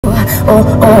oh,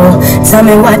 oh. Tell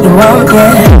me what you want,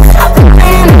 yeah. I've been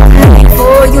waiting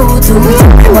for you to tell me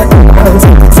what you want.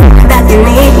 That you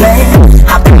need me.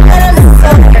 I've been waiting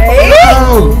for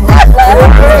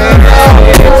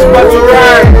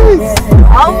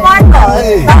Oh my god,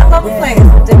 that number plate is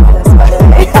ridiculous, by the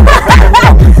way.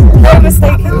 No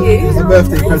mistake in you. It was a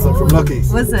birthday present from Lucky.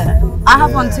 Was it? I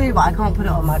have one too, but I can't put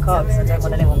it on my car because I don't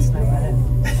want anyone to know about it.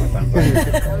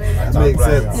 That makes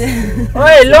sense.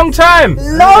 Hey, long time!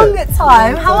 Long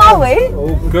time, how are we?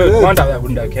 Oh, Good. Wind up that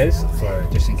window, Kez,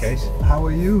 just in case. How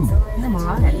are you? I'm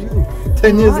alright.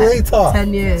 10 years later.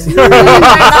 10 years. That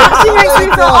actually makes me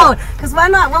feel old. Because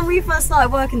when we first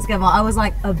started working together, I was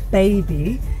like a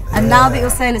baby. And now that you're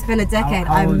saying it's been a decade,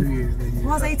 How old were you? I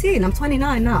was 18, I'm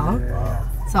 29 now.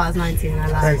 So I was 19, I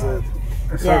lied.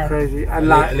 It's so crazy. And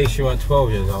like, At least you weren't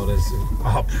 12 years old, as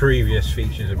our previous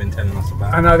features have been telling us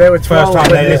about. I know they were 12 First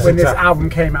time when this album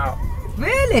came out.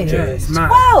 Really? Yeah, it's mad.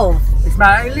 12? It's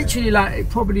mad. It literally like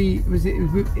it was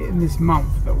in this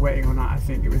month that Waiting All Night. I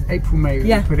think it was April, May when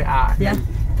we put it out.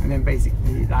 And then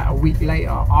basically like a week later,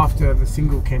 after the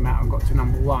single came out and got to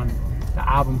 #1, the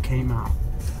album came out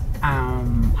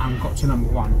and got to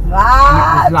 #1. What? And it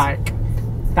was like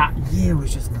that year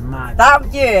was just mad.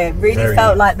 That year really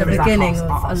felt like the It was beginning like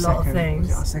of a lot of things.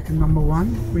 Was it our second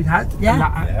 #1 we'd had?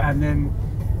 Yeah. And then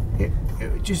it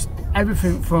just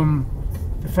everything from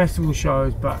the festival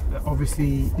shows, but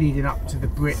obviously leading up to the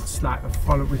Brits, like the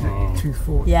follow was it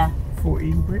 214? Yeah.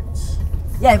 14 Brits.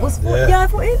 Yeah, it was 14.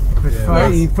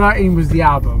 14? 13 was the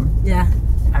album. Yeah.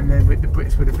 And then with the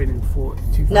Brits would have been in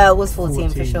 14. No, it was 14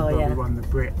 for sure, but we won the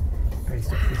Brit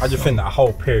based off this I just think that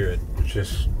whole period was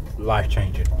just life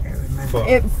changing.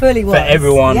 It fully was. For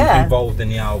everyone involved in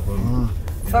the album.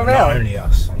 For real. Not only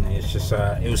us. And it's just,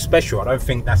 it was special. I don't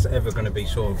think that's ever going to be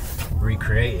sort of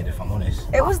recreated, if I'm honest.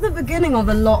 It was the beginning of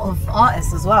a lot of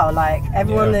artists as well. Like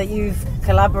everyone that you've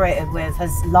collaborated with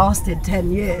has lasted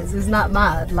 10 years. Isn't that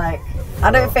mad? Like, I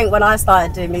don't think when I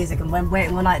started doing music and when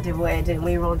Waiting All Night did what it did and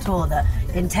we were on tour that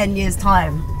in 10 years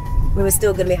time we were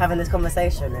still going to be having this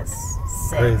conversation. It's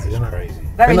sick. Crazy, isn't it? Crazy.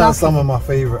 Very And that's lucky. some of my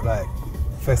favourite like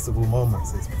festival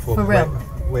moments is before For real.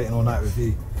 Waiting All Night with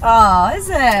you. Oh, is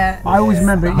it? I always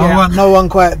remember No one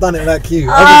quite done it like you.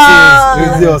 Obviously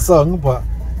it was your song, but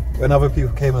when other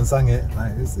people came and sang it,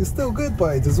 like it's still good,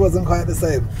 but it just wasn't quite the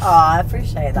same. Oh, I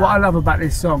appreciate that. What I love about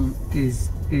this song is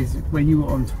when you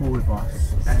were on tour with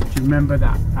us, do you remember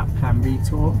that Plan B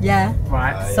tour? Yeah.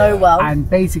 Right. So well. And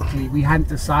basically we hadn't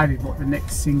decided what the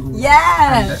next single was.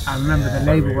 Yeah. And I remember the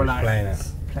label were like, playing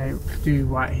it. do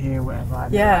Right Here, whatever.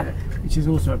 Yeah. Which is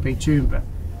also a big tune, but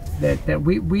that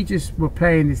we just were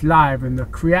playing this live, and the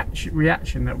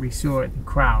reaction that we saw at the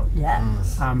crowd. Yeah.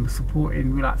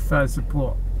 Supporting, we like third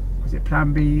support. Was it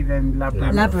Plan B, then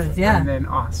Labyrinth, yeah. and then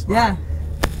us. Right? Yeah.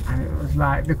 And it was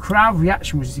like the crowd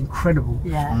reaction was just incredible.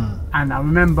 Yeah. And I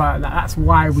remember that's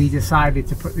why we decided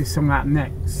to put this song out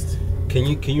next. Can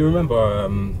you remember?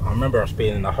 I remember us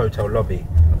being in the hotel lobby.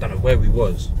 I don't know where we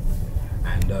was,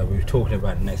 and we were talking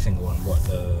about the next single and what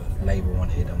the label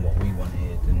wanted and what we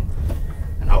wanted,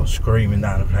 and I was screaming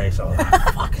down the place. I was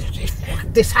like, "Fuck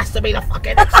this has to be the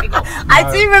fucking next single."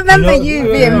 I do remember you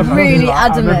being really I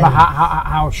adamant. remember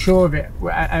how sure of it,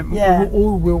 and we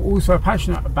were all so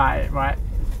passionate about it, right?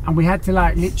 And we had to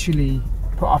like literally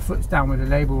put our foots down with the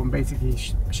label and basically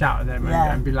shout at them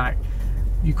and be like,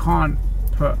 you can't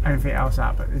put anything else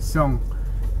out but this song.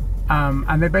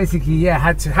 And they basically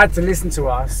had to listen to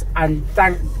us, and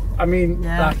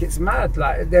like it's mad.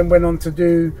 Like it then went on to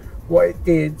do what it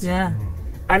did. Yeah.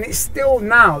 And it's still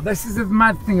now. This is the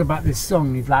mad thing about this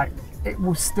song is like it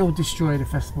will still destroy the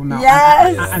festival now.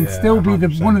 Yes. And still be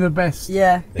one of the best.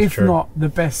 Yeah. If true. not the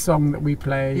best song that we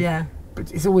play. Yeah.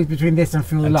 But it's always between this and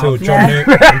Feel Until Love.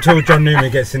 until John Newman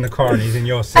gets in the car and he's in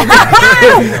your seat. No,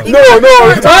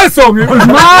 it's my song. It was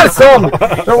my song.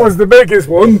 That was the biggest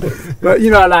one. But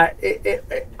you know, like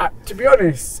to be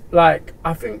honest, like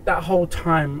I think that whole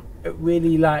time, it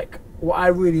really like what I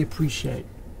really appreciate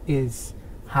is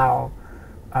how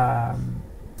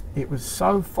it was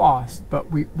so fast, but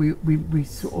we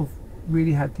sort of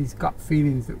really had these gut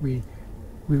feelings that we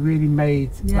really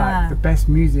made like the best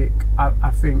music, I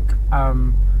think,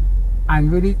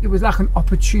 and really it was like an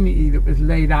opportunity that was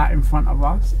laid out in front of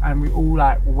us, and we all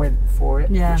like went for it,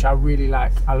 which I really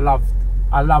like. I love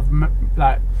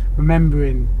like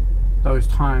remembering those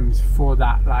times for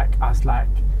that, like us like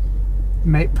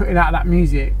putting out that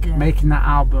music, making that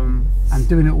album, and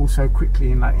doing it all so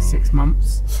quickly in like 6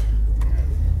 months.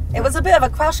 It was a bit of a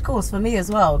crash course for me as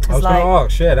well. I was like, gonna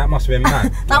ask, that must have been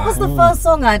mad. that was the first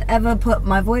song I'd ever put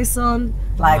my voice on,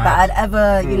 like that I'd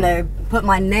ever, you know, put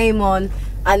my name on.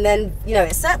 And then, you know,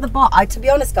 it set the bar. To be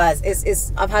honest, guys,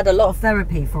 I've had a lot of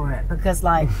therapy for it, because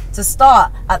like to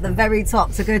start at the very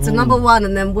top, to go to number 1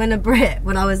 and then win a Brit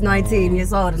when I was 19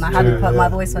 years old, and I hadn't put my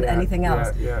voice on anything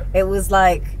else. It was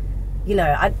like, you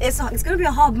know, it's going to be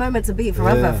a hard moment to beat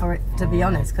forever for it, to be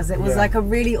honest, because it was like a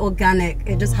really organic.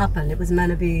 It just happened. It was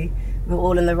meant to be. We were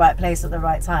all in the right place at the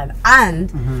right time. And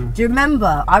do you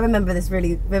remember? I remember this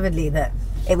really vividly. That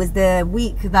it was the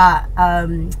week that.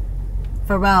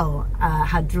 Pharrell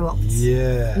had dropped.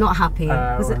 Yeah. Not Happy.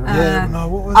 Was it? No,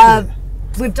 what was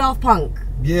it? With Daft Punk.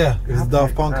 Yeah, it was a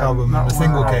Daft Punk album and the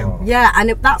single came. Yeah,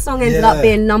 and that song ended up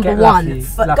being number 1.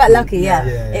 Got Lucky, yeah.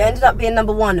 It ended up being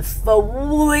number 1 for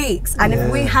weeks. And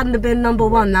if we hadn't have been number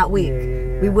 1 that week,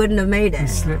 we wouldn't have made it. We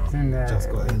slipped in there.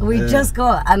 Just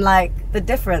got, and like the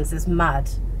difference is mad.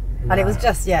 And it was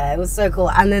just, it was so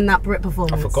cool. And then that Brit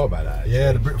performance. I forgot about that.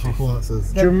 Yeah, the Brit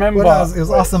performances. Do you remember? Well, it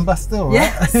was us and Bastille, right?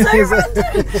 Yeah, so random.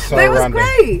 So But it was random.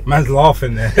 great. Man's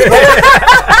laughing there.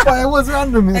 But it was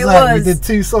random. It's It like was. we did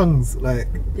 2 songs, like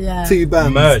 2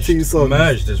 bands, merged. 2 songs.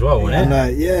 Merged as well, wasn't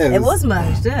it? And It was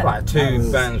merged, Like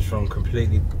 2 bands from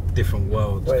completely different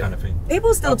worlds, kind of thing.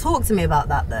 People still talk to me about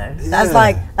that though. That's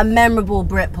like a memorable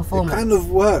Brit performance. It kind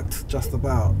of worked, just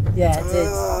about. Yeah, it did.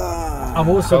 I've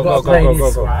also got to play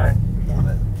this, right?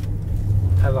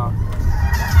 Hello.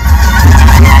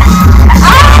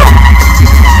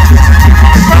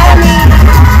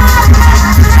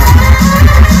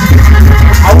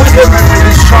 I was remember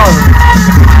this show.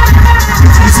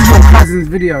 This is your cousin's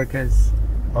video, because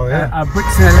Oh yeah.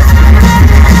 Bricks and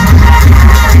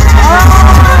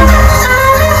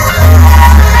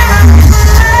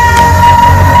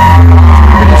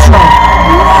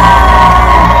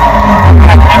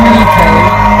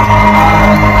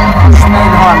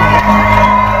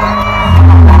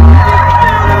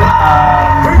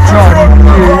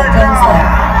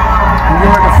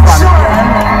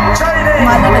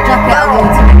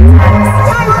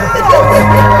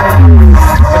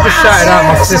I just shouted out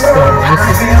my sister.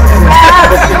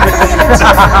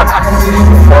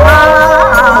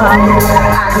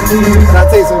 That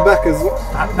takes me back as well.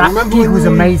 that gig was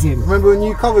amazing. Remember when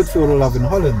you covered Feel the Love in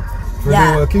Holland?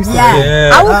 Yeah. Acoustic?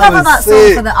 Yeah. I will That cover was that song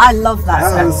sick. for the. I love that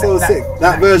That song. was so sick.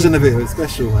 That version of it was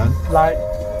special, man. Like,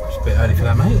 It's a bit early for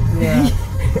that, mate. yeah.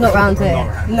 Not round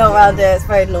here. Not round here. It's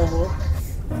very normal.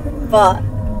 But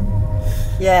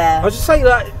yeah. I just say,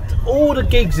 like, all the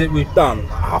gigs that we've done,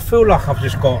 I feel like I've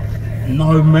just got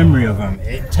no memory of them.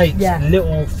 It takes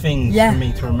little things for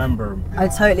me to remember them. I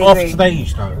totally Off agree.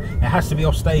 stage though, it has to be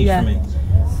off stage for me.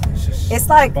 It's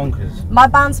like bonkers. my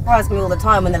band surprise me all the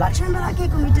time when they're like, "Do you remember that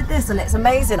gig when we did this?" And it's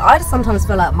amazing. I just sometimes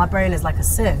feel like my brain is like a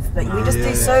sieve, but we just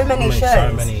do so many shows.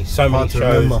 So many Hard to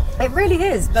shows. remember. It really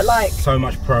is, but like, So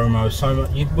much promo. So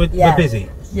much. We're busy.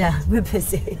 yeah, we're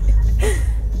busy.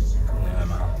 Yeah,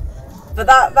 man. But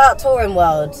that touring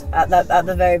world at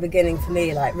the very beginning for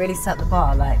me, like, really set the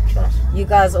bar. Like, Trust. you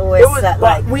guys always set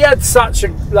like. we had such a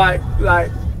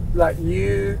like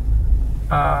you,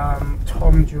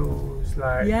 Tom Jules,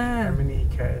 like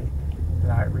Emanike,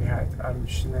 like we had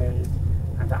Sinead,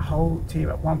 and that whole team.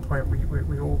 At one point,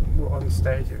 we all were on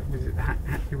stage. It was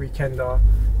Happy Weekender.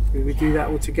 We would do that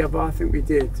all together. I think we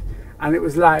did, and it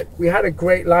was like we had a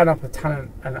great lineup of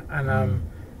talent, and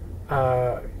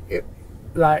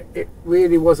it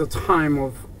really was a time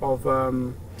of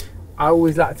I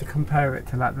always like to compare it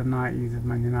to like the 90s of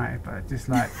Man United, but just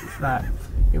like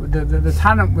the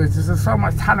talent was, there's so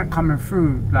much talent coming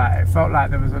through. Like, it felt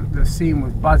like the scene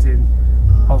was buzzing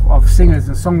of singers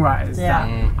and songwriters that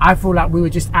I feel like we were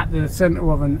just at the centre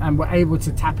of and were able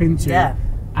to tap into.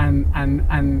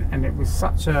 And it was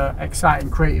such a exciting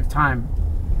creative time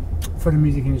for the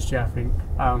music industry, I think.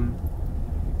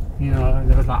 You know,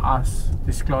 there was like us,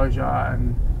 Disclosure,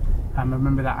 and I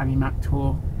remember that Annie Mac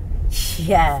tour.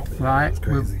 Yeah. Right?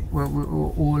 Crazy. We're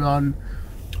all on.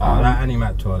 That Annie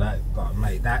Mac tour,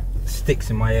 mate, that sticks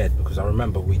in my head because I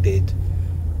remember we did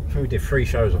 3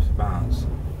 shows off the bounce,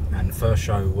 and the first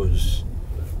show was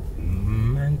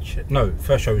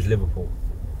first show was Liverpool,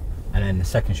 and then the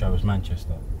second show was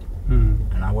Manchester.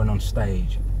 And I went on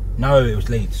stage. No, it was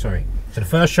Leeds. Sorry. So the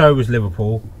first show was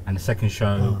Liverpool, and the second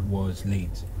show was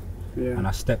Leeds. Yeah. And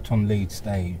I stepped on Leeds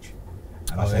stage,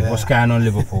 and I said, "What's going on,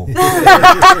 Liverpool?"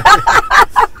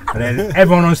 And then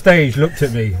everyone on stage looked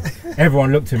at me.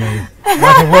 Everyone looked at me. And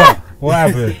I said, "What? What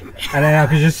happened?" And then I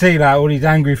could just see like all these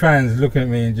angry fans looking at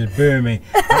me and just booing me.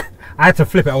 I had to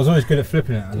flip it. I was always good at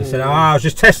flipping it. I just said, I was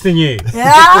just testing you.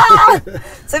 Yeah.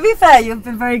 To be fair, you've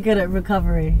been very good at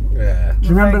recovery. Yeah. Do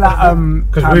you remember that?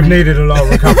 Because we've needed a lot of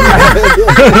recovery.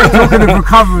 Talking of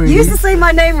recovery. You used to say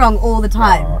my name wrong all the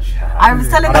time. Oh, I was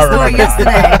telling the story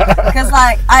yesterday because,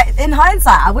 like, in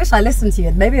hindsight, I wish I listened to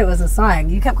you. Maybe it was a sign.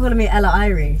 You kept calling me Ella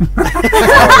Eyre.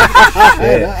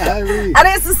 And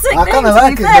it's a sick I name, kinda to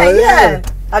like be it, fair. though, yeah.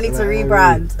 I need to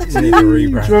rebrand. You need to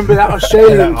rebrand. Do you remember that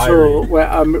Australian Yeah, tour where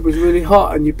it was really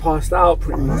hot and you passed out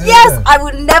pretty much? Yes, I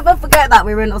will never forget that.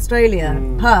 We were in Australia,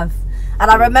 Perth. And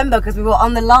I remember because we were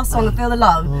on the last song of Feel the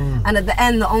Love, and at the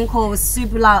end the encore was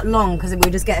super long because we were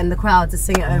just getting the crowd to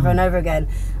sing it over and over again.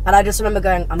 And I just remember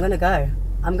going, I'm gonna go.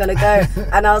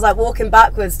 And I was like walking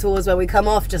backwards towards where we come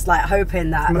off, just like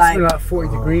hoping that It must be like 40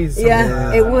 degrees.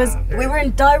 yeah, it was. We were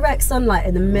in direct sunlight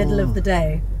in the middle of the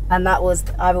day, and that was.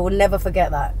 I will never forget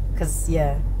that because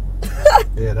Yeah,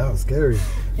 that was scary.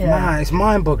 Man, it's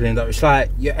mind-boggling though. It's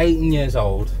like you're 18 years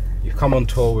old. You've come on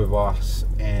tour with us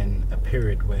in a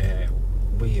period where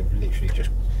we have literally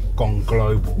just gone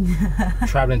global,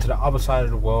 traveling to the other side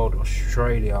of the world,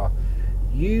 Australia.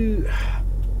 You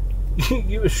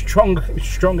were stronger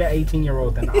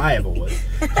 18-year-old than I ever was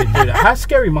to do that. How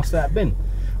scary must that have been?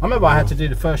 I remember I had to do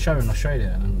the first show in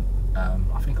Australia, and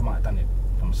I think I might have done it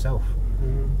for myself.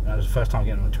 And that was the first time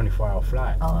getting on a 24-hour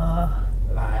flight.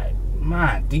 Like,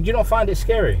 man, did you not find it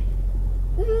scary?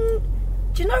 Do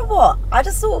you know what? I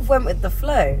just sort of went with the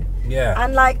flow. Yeah.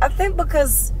 And like, I think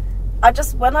because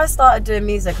when I started doing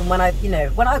music and when I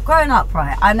growing up,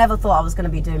 right, I never thought I was going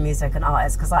to be doing music and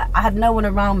artists because I had no one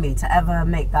around me to ever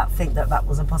make that think that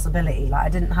was a possibility. Like, I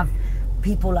didn't have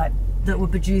people like that were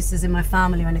producers in my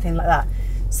family or anything like that.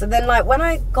 So then, like, when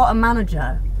I got a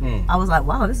manager, I was like,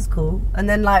 wow, this is cool. And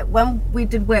then, like, when we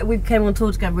came on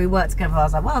tour together, we worked together, I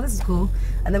was like, wow, this is cool.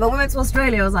 And then when we went to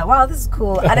Australia, I was like, wow, this is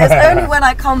cool. And it was only when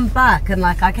I come back and,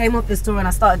 like, I came off this tour and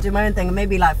I started doing my own thing, and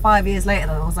maybe, like, 5 years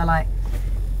later, I was like,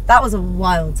 that was a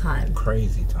wild time.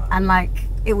 Crazy time. And, like,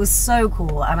 it was so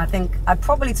cool. And I think I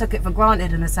probably took it for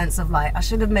granted in a sense of, like, I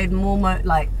should have made more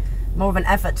of an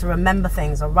effort to remember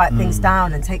things or write things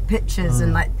down and take pictures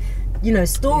and, like, you know,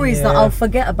 stories that I'll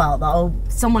forget about,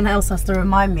 someone else has to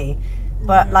remind me.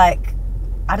 But like,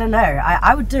 I don't know,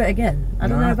 I would do it again. I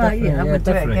don't know about you, I would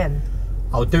do it again.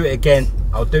 I'll do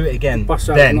it again. Bust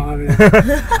out Then.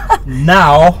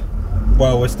 Now,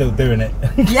 well, we're still doing it.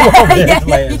 Yeah.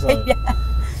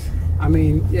 I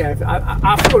mean, yeah,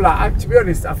 I feel like, to be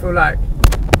honest, I feel like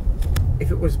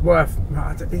if it was worth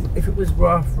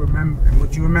remembering,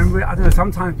 would you remember it? I don't know,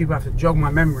 sometimes people have to jog my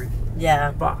memory.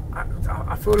 Yeah. But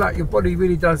I feel like your body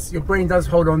really does, your brain does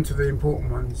hold on to the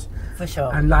important ones. For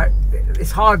sure. And like,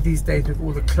 it's hard these days with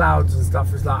all the clouds and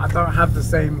stuff. It's like, I don't have the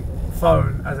same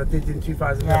phone as I did in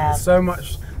 2011. There's so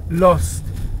much lost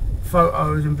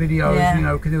photos and videos, you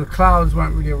know, because the clouds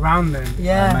weren't really around then.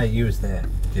 Yeah. Mate, you was there.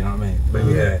 Do you know what I mean? We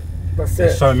were there. That's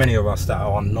There's it. so many of us that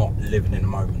are not living in the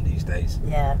moment these days.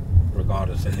 Yeah.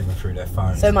 Regardless, they're living through their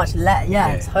phones. So much totally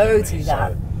that.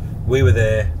 So we were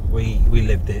there. We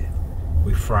lived it.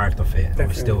 We thrived off it. And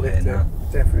we're still here now.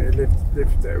 Definitely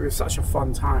lived it. It was such a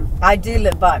fun time. I do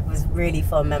look back with really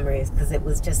fond memories because it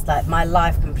was just like my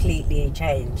life completely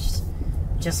changed.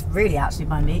 Just really actually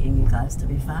by meeting you guys, to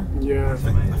be fair. Yeah.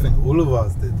 I think all of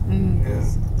us did.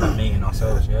 By meeting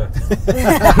ourselves, yeah.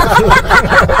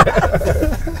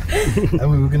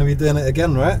 And we were going to be doing it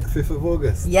again, right? 5th of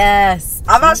August. Yes.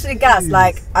 I'm actually gassed.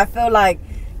 Like, I feel like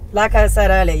I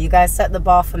said earlier, you guys set the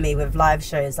bar for me with live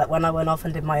shows. Like, when I went off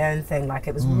and did my own thing, like,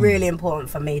 it was really important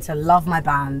for me to love my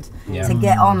band, to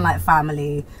get on like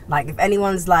family. Like, if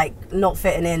anyone's like not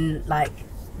fitting in, like,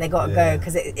 they gotta go,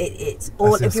 because it's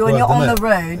all. If you're on the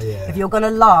road, if you're gonna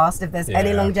last, if there's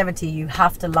any longevity, you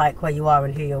have to like where you are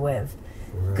and who you're with,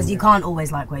 because you can't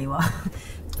always like where you are.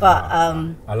 But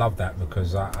I love that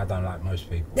because I don't like most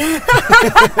people.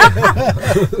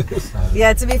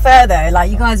 Yeah, to be fair though,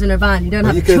 like, you guys are in a band, you don't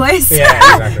have a choice. Yeah,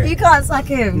 exactly. You can't sack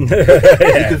him. You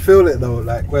could feel it though,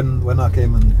 like when I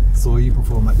came and saw you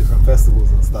perform at different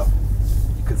festivals and stuff.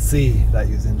 You could see that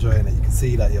you was enjoying it. You could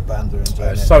see that your band were enjoying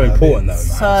it. It's so important though,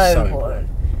 man. So important.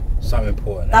 So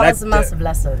important. That was a massive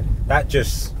lesson. That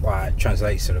just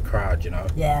translates to the crowd, you know.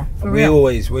 Yeah. We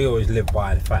always live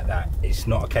by the fact that it's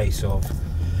not a case of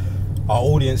our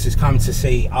audience is coming to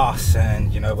see us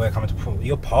and, you know, we're coming to perform.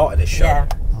 You're part of this show,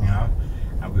 you know,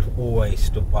 and we've always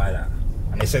stood by that.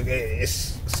 And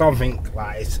it's something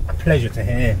like, it's a pleasure to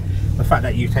hear the fact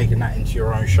that you've taken that into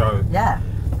your own show. Yeah.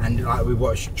 And like, we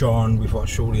watched John, we've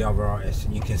watched all the other artists,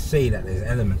 and you can see that there's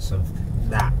elements of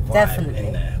that vibe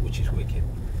in there, which is wicked.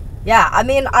 Yeah, I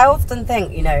mean, I often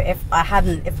think, you know, if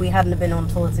we hadn't been on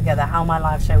tour together, how my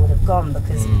live show would have gone,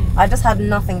 because I just had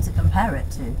nothing to compare it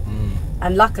to.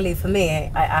 And luckily for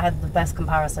me, I had the best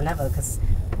comparison ever, because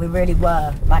we really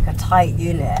were like a tight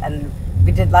unit, and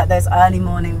we did like those early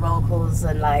morning roll calls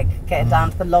and like getting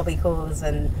down to the lobby calls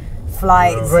and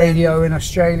flights. Radio in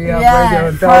Australia, Yeah, radio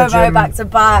in promo Belgium. back to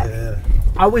back. Yeah.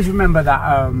 I always remember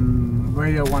that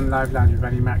Radio 1 Live Lounge with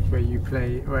Annie Mac where we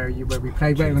played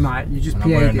Waiting All Night. You just And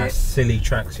I'm wearing PA'd that it. silly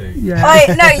tracksuit. Yeah.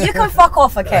 Wait, no, you can fuck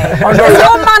off, okay? Because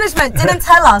your management didn't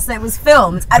tell us that it was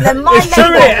filmed, and then my It's true,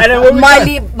 innit? And then when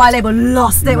we my label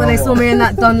lost it when they saw me in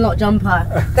that Dunlop jumper.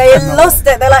 They lost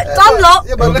it. They're like, Dunlop?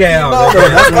 Yeah, but look Okay, at you now, though.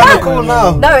 That's kind of cool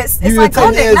now. No, it's You were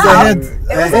 10 iconic years now. ahead. It was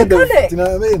ahead of, iconic. do you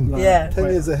know what I mean? Yeah. 10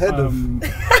 years ahead of.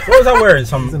 What was I wearing? It's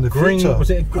Some in the green. future. Was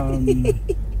it?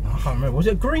 I can't remember. Was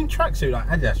it a green tracksuit, like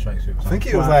Adidas tracksuit? I think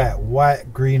it was like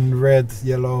white, green, red,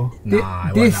 yellow. Nah,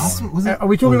 it This wasn't that one. are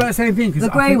we talking about the same thing? 'Cause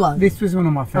The I grey think one? This was one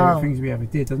of my favourite Oh. things we ever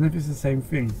did. I don't know if it's the same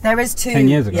thing. There is two. 10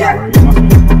 years ago. Yeah. Bro, it must have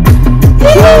been.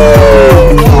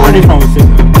 Oh, this one was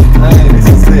sitting there. Hey, this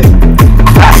is it.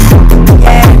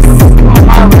 Yes.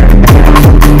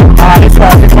 This one. This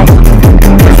was on the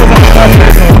first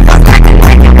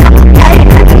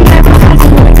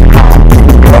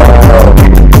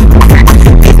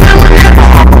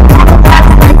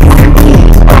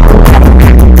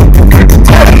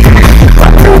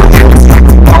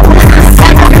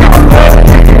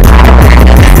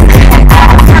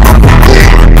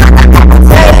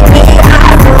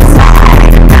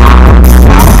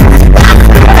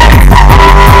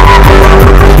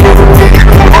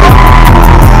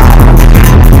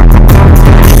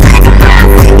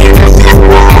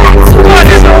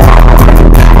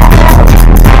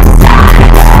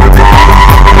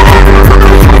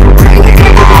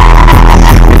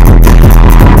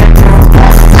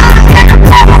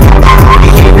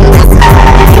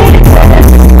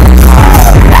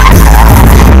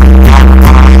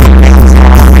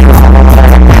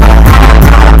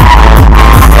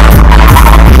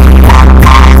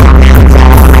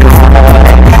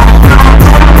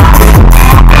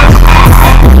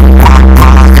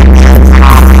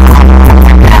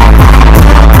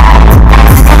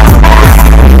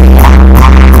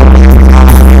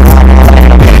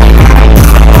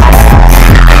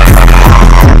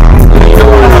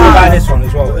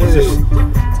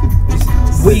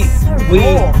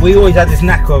we always had this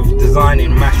knack of designing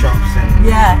mashups and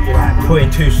like putting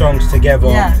two songs together.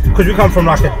 Because we come from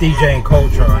like a DJing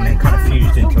culture and then kind of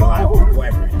fused into like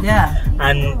whatever.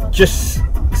 And just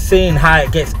seeing how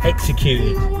it gets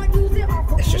executed,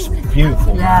 it's just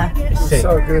beautiful. It's sick.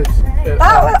 So good.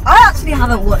 I actually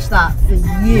haven't watched that for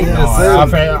years.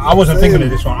 I wasn't thinking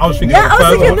of this one. I was thinking of the I was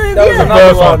first thinking one. of That was yeah.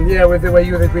 another one, yeah, with the way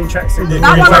you were the green tracksuit.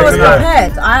 That one I was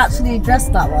prepared. I actually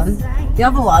dressed that one. The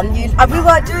other one, we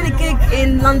were doing a gig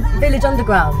in Village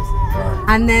Underground,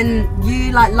 and then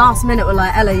you like last minute were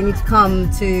like, Ella, you need to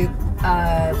come to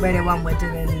Radio 1. We're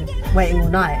doing Waiting All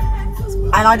Night,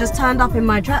 and I just turned up in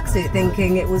my tracksuit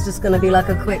thinking it was just going to be like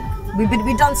a quick. We've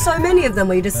done so many of them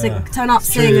where you just turn up,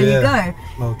 sing, and you go.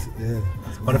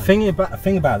 But the thing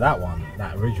about that one,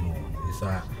 that original one, is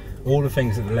that all the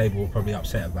things that the label were probably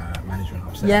upset about, management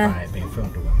upset about it being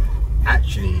filmed,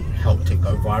 actually helped it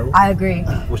go viral. I agree.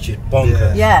 Which is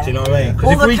bonkers. Yeah. Do you know what I mean? All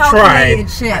Because if the we calculated tried,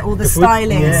 shit, all the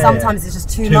styling, sometimes it's just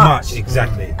too much.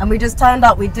 Exactly. And we just turned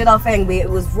up, we did our thing, it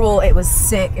was raw, it was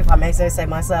sick, if I may so say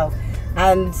myself,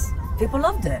 and people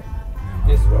loved it.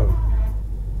 Yes, well.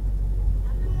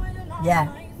 Yeah.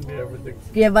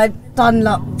 Yeah, but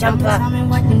Dunlop jumper. I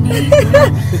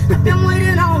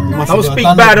will speak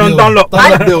bad on Dunlop.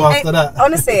 After that.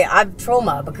 Honestly, I've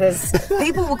trauma because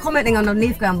people were commenting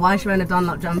underneath going, why is she wearing a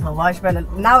Dunlop jumper? Why is she wearing a...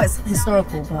 Now it's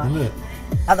historical, but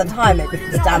at the time it was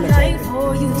damaging.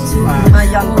 My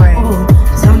young brain.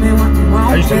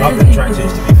 I used to love them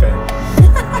tracksuits, to be fair.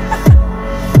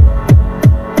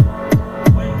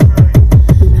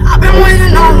 I've been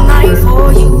waiting all night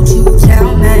for you to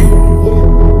tell me.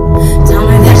 Tell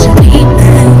me that you need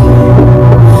me.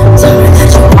 Tell me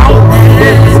that you want me.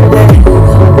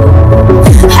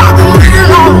 I've been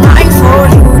waiting all night for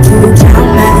you to tell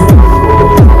me.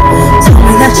 Tell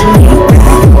me that you need me.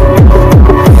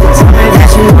 Tell me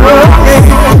that you want me.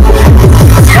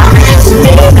 Tell me that you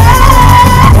need me.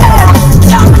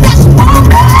 Tell me that you want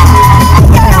me.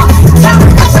 Tell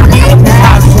me that you need me.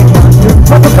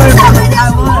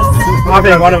 I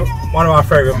think one of my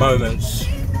favourite moments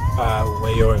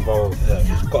where you're involved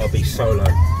has got to be Solo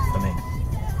for me.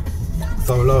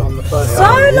 Solo.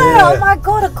 Oh my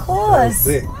god, of course.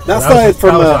 That started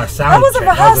from that was a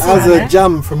rehearsal. That was a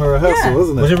jam from a rehearsal,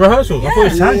 wasn't it? Was it rehearsal? I thought it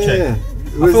was sound check.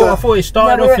 I thought it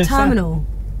started we were off at in Terminal.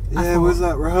 Yeah, it was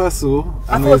that rehearsal.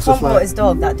 I and we thought was Tom just brought like, his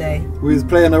dog that day. we was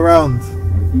playing around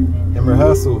in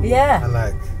rehearsal. Yeah. And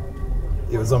like,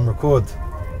 it was on record.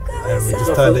 And we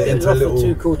just Off turned of- it into off a of little,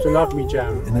 Too Cool to Love Me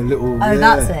jam. in a little. Oh,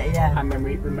 that's it, yeah. And then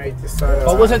we made the solo.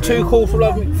 But wasn't Too Cool for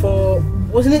Love Me for?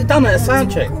 Wasn't it done at a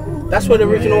sound check? That's where the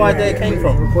original idea came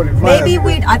from. Maybe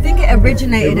I think it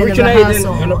originated in a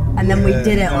rehearsal, and then we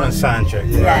did it On a on. sound check.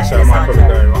 Yeah, So I might probably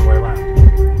go the wrong way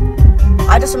around.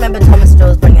 I just remember Thomas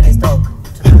Jules bringing his dog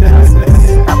to the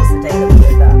rehearsals. That was the day that we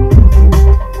did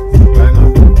that. Bang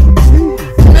on.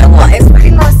 You know what? It's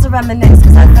really nice to reminisce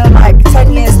because I feel like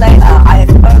 10 years later, I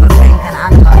overthink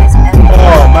and analyse everything.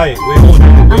 Oh mate, we all do.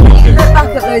 And when you look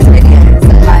back at those videos,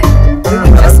 and like, we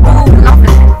were just all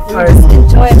loving it. We were just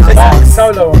enjoying Like ourselves.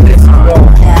 solo on this as well.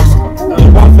 Yeah.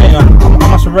 One thing, I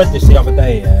must have read this the other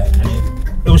day,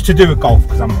 and it was to do with golf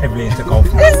because I'm heavily into golf.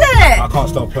 Is it? I can't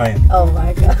stop playing. Oh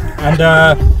my god.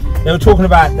 And they were talking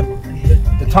about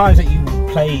the times that you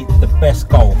play the best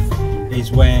golf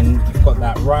is when you've got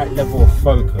that right level of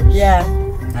focus Yeah.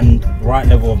 and right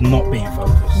level of not being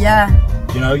focused. Yeah.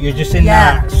 You know, you're just in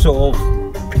Yeah. that sort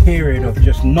of period of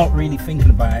just not really thinking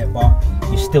about it, but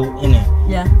you're still in it.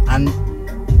 Yeah. And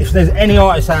if there's any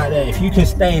artists out there, if you can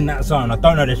stay in that zone, I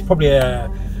don't know, there's probably a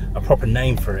proper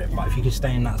name for it, but if you can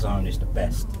stay in that zone, it's the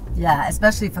best. Yeah.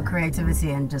 Especially for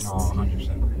creativity and just. Oh,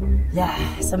 100%. Yeah.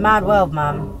 It's a mad world,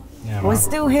 man. Yeah, We're man.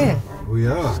 still here. We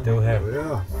are. Still here. We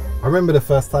are. I remember the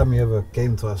first time you ever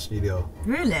came to our studio.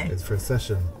 Really? It was for a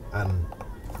session, and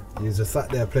you was just sat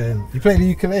there playing. You played the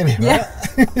ukulele, right?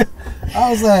 Yeah.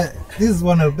 I was like, this is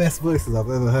one of the best voices I've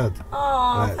ever heard.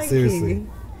 Oh, Like, thank seriously. you.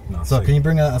 No, So sick. can you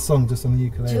bring out a song just on the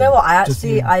ukulele? Do you know what? I Just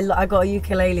actually you. I got a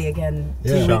ukulele again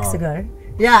Yeah. 2 weeks ago.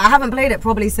 Yeah, I haven't played it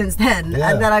probably since then.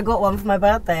 Yeah. And then I got one for my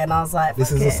birthday, and I was like, This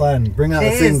fuck is a it. sign. Bring out It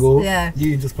a is, single. yeah.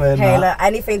 You just playing Hey, that. look,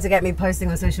 anything to get me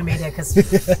posting on social media because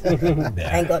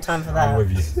I ain't got time for I'm that.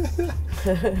 with you.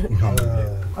 I'm with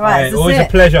you. All right, Hey, so always that's a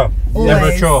it. pleasure. Always. Never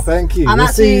a chore. Thank you. I'm We'll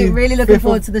see actually you really looking 5th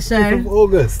forward to the 5th of show.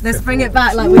 August. Let's bring it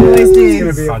back like we always It's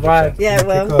gonna do. be a 100%. vibe. Yeah, Kick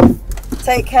well, off.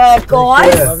 take care,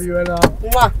 guys. care. Love you, Ella.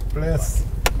 Mwah. Bless.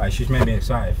 Like, she's made me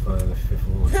excited for the 5th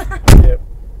of August. Yep.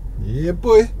 Yeah,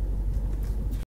 boy.